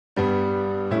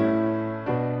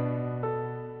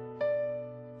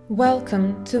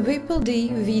Welcome to WIPL-D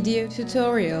video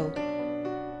tutorial.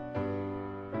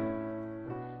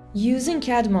 Using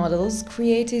CAD models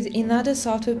created in other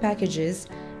software packages,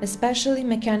 especially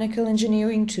mechanical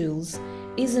engineering tools,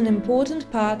 is an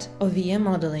important part of VM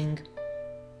modeling.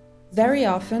 Very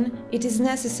often, it is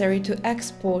necessary to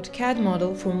export CAD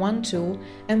model from one tool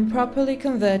and properly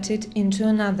convert it into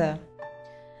another.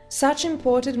 Such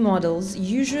imported models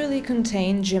usually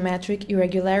contain geometric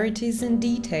irregularities and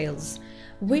details,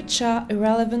 which are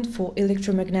irrelevant for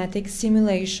electromagnetic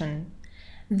simulation.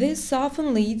 This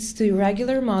often leads to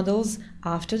irregular models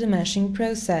after the meshing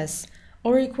process,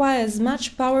 or requires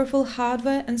much powerful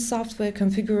hardware and software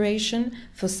configuration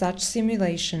for such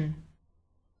simulation.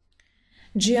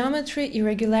 Geometry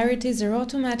irregularities are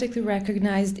automatically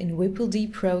recognized in WIPL-D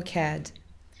Pro CAD.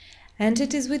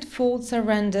 Entities with faults are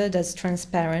rendered as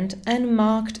transparent and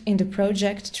marked in the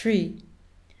project tree.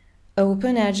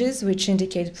 Open edges, which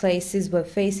indicate places where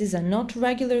faces are not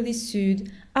regularly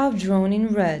sewed, are drawn in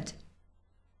red.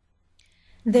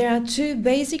 There are two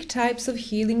basic types of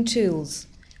healing tools: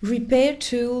 repair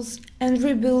tools and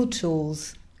rebuild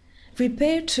tools.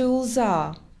 Repair tools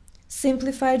are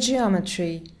Simplified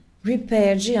Geometry,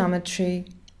 Repair Geometry,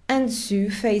 and Sew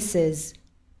Faces.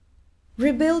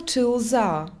 Rebuild tools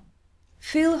are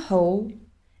Fill Hole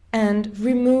and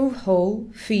Remove Hole,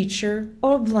 Feature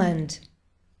or Blend.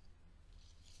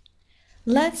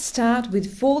 Let's start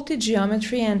with faulty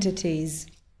geometry entities.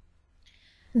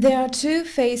 There are two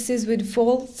faces with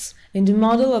faults in the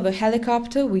model of a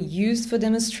helicopter we used for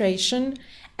demonstration,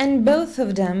 and both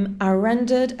of them are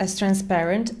rendered as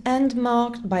transparent and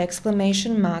marked by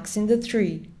exclamation marks in the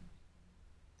tree.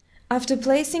 After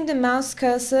placing the mouse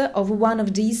cursor over one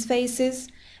of these faces,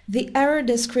 the error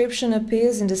description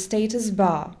appears in the status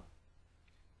bar.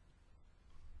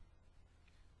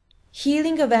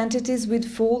 Healing of entities with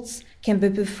faults can be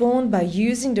performed by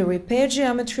using the Repair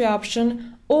Geometry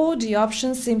option or the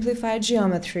option Simplified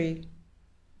Geometry.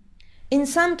 In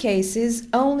some cases,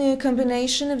 only a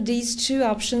combination of these two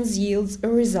options yields a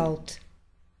result.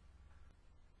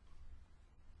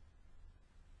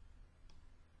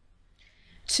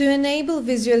 To enable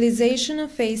visualization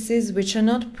of faces which are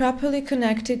not properly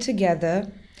connected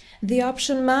together, the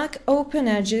option Mark Open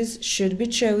Edges should be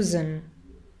chosen.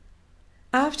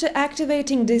 After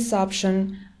activating this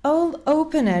option, all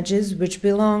open edges which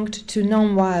belonged to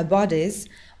non-wire bodies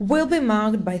will be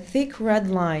marked by thick red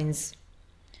lines.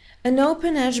 An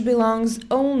open edge belongs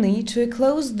only to a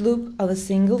closed loop of a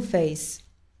single face.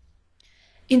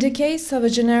 In the case of a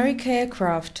generic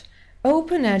aircraft,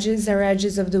 open edges are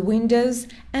edges of the windows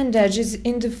and edges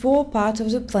in the forepart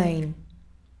of the plane.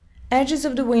 Edges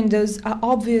of the windows are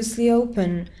obviously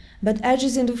open, but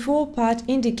edges in the forepart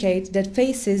indicate that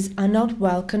faces are not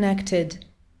well connected.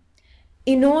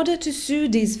 In order to sew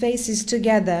these faces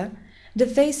together, the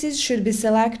faces should be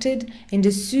selected in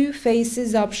the Sew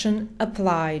Faces option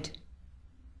applied.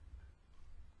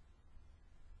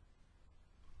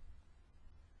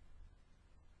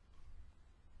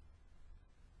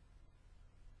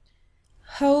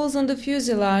 Holes on the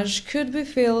fuselage could be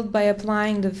filled by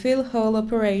applying the Fill Hole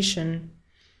operation.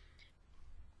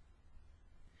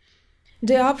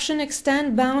 The option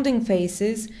Extend Bounding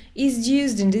Faces is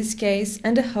used in this case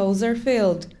and the holes are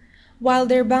filled, while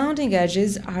their bounding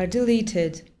edges are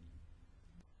deleted.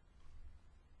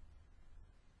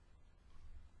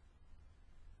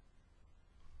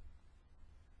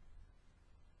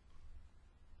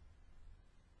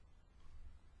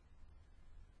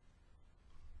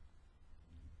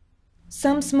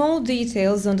 Some small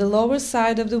details on the lower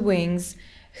side of the wings,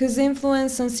 whose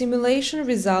influence on simulation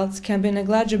results can be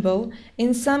negligible,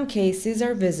 in some cases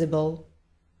are visible.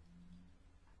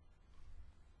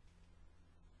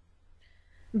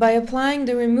 By applying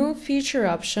the Remove Feature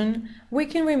option, we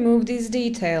can remove these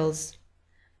details.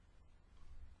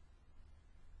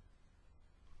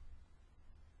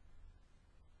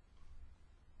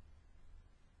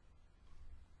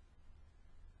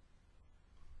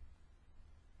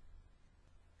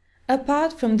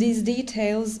 Apart from these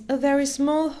details, a very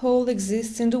small hole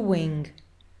exists in the wing.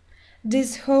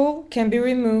 This hole can be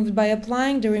removed by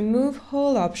applying the Remove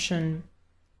Hole option.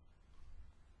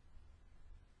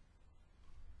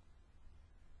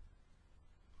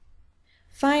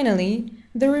 Finally,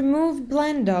 the Remove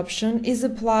Blend option is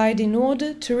applied in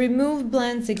order to remove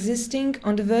blends existing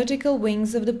on the vertical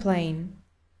wings of the plane.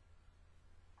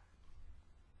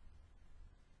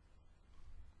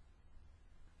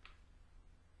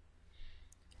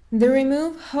 The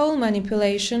Remove Hole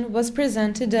manipulation was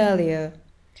presented earlier.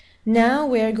 Now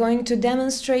we are going to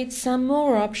demonstrate some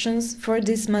more options for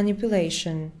this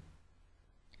manipulation.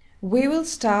 We will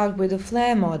start with a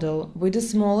flare model with a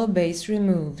smaller base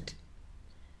removed.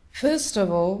 First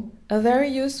of all, a very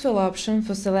useful option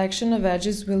for selection of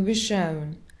edges will be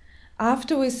shown.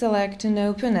 After we select an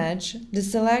open edge, the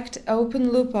Select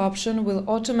Open Loop option will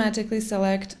automatically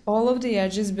select all of the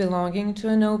edges belonging to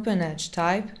an open edge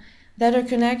type that are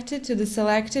connected to the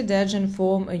selected edge and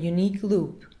form a unique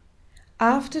loop.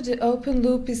 After the open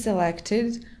loop is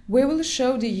selected, we will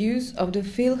show the use of the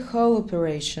Fill Hole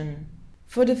operation.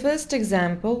 For the first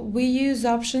example, we use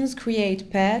options Create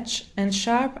Patch and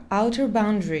Sharp Outer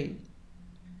Boundary.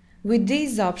 With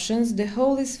these options, the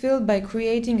hole is filled by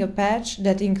creating a patch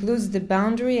that includes the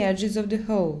boundary edges of the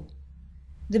hole.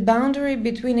 The boundary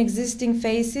between existing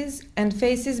faces and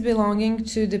faces belonging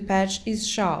to the patch is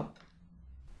sharp.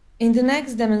 In the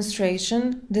next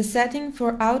demonstration, the setting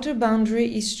for outer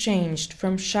boundary is changed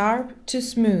from sharp to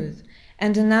smooth,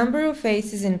 and the number of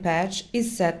faces in patch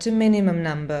is set to minimum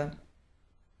number.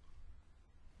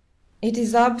 It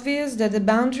is obvious that the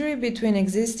boundary between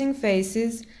existing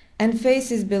faces and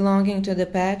faces belonging to the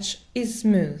patch is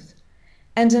smooth,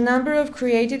 and the number of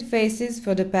created faces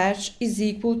for the patch is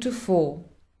equal to 4.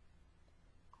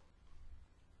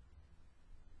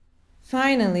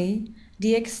 Finally,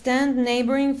 the Extend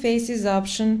Neighboring Faces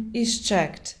option is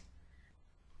checked.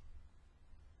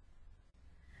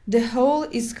 The hole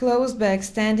is closed by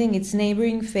extending its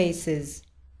neighboring faces.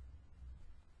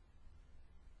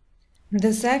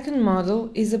 The second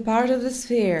model is a part of the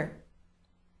sphere.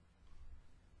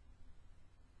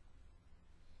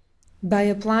 By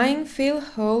applying Fill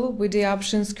Hole with the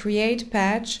options Create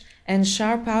Patch and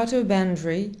Sharp Outer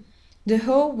Boundary, the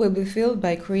hole will be filled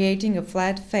by creating a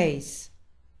flat face.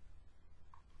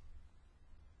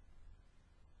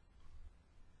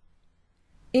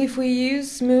 If we use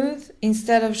Smooth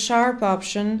instead of Sharp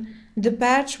option, the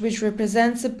patch which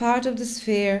represents a part of the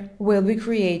sphere will be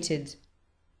created.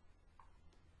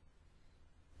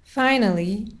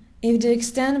 Finally, if the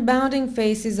Extend Bounding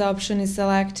Faces option is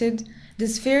selected, the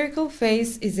spherical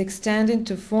face is extended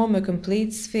to form a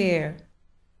complete sphere.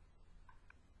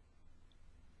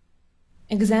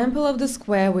 Example of the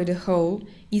square with a hole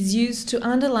is used to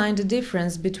underline the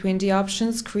difference between the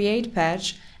options Create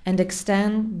Patch and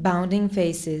Extend Bounding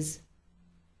Faces.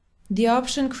 The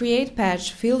option Create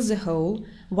Patch fills the hole,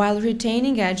 while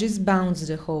retaining edges bounds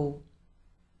the hole.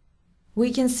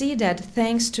 We can see that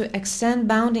thanks to Extend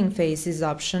Bounding Faces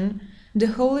option, the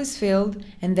hole is filled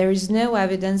and there is no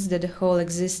evidence that the hole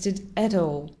existed at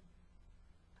all.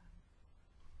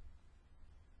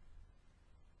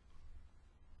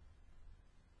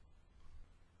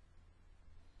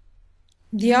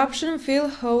 The option Fill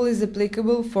Hole is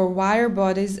applicable for wire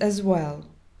bodies as well.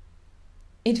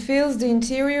 It fills the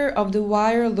interior of the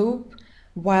wire loop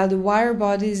while the wire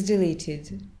body is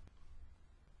deleted.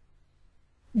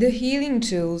 The healing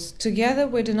tools, together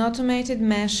with an automated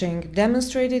meshing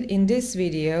demonstrated in this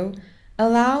video,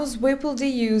 allows WIPL-D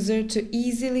user to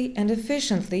easily and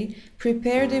efficiently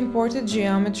prepare the imported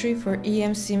geometry for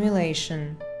EM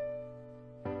simulation.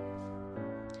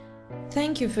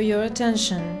 Thank you for your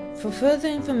attention. For further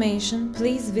information,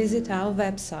 please visit our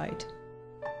website.